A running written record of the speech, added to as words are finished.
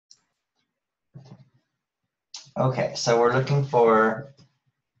Okay, so we're looking for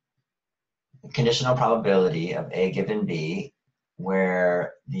conditional probability of A given B,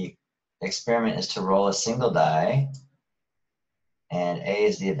 where the experiment is to roll a single die, and A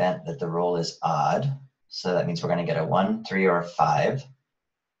is the event that the roll is odd. So that means we're going to get a 1, 3, or 5.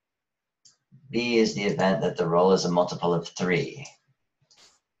 B is the event that the roll is a multiple of 3,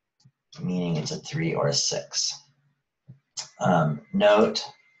 meaning it's a 3 or a 6. Note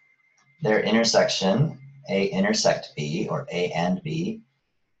their intersection, A intersect B, or A and B,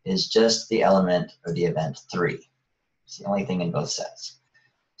 is just the element or the event 3. It's the only thing in both sets.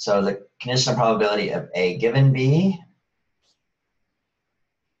 So the conditional probability of A given B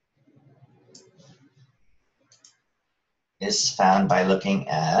is found by looking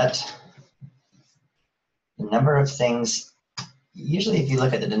at the number of things. Usually if you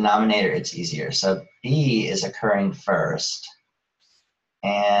look at the denominator, it's easier. So B is occurring first,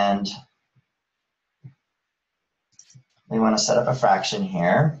 and we want to set up a fraction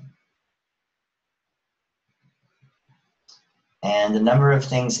here. And the number of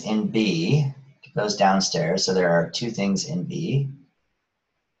things in B goes downstairs, so there are 2 things in B.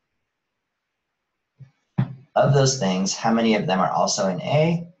 Of those things, how many of them are also in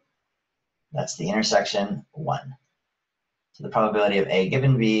A? That's the intersection, 1. So the probability of A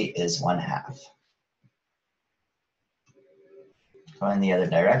given B is 1/2. Going the other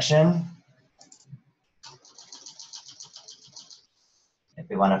direction, if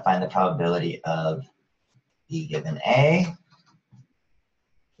we want to find the probability of B given A,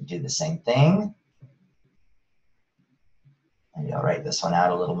 we do the same thing. Maybe I'll write this one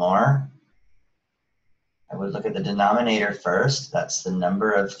out a little more. I would look at the denominator first. That's the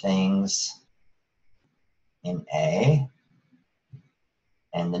number of things in A.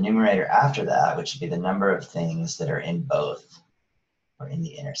 And the numerator after that, which would be the number of things that are in both or in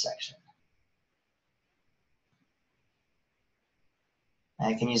the intersection.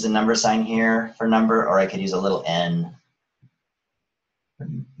 I can use the number sign here for number, or I could use a little n for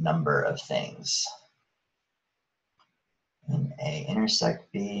number of things. In A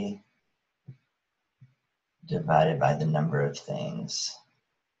intersect B divided by the number of things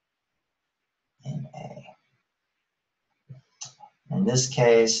in A. In this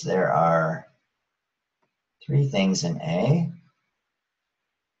case, there are 3 things in A.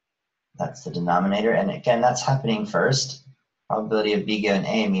 That's the denominator, and again, that's happening first. Probability of B given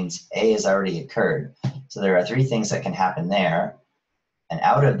A means A has already occurred. So there are 3 things that can happen there, and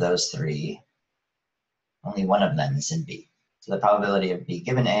out of those 3, only one of them is in B. So the probability of B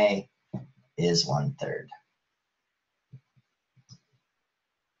given A is 1/3.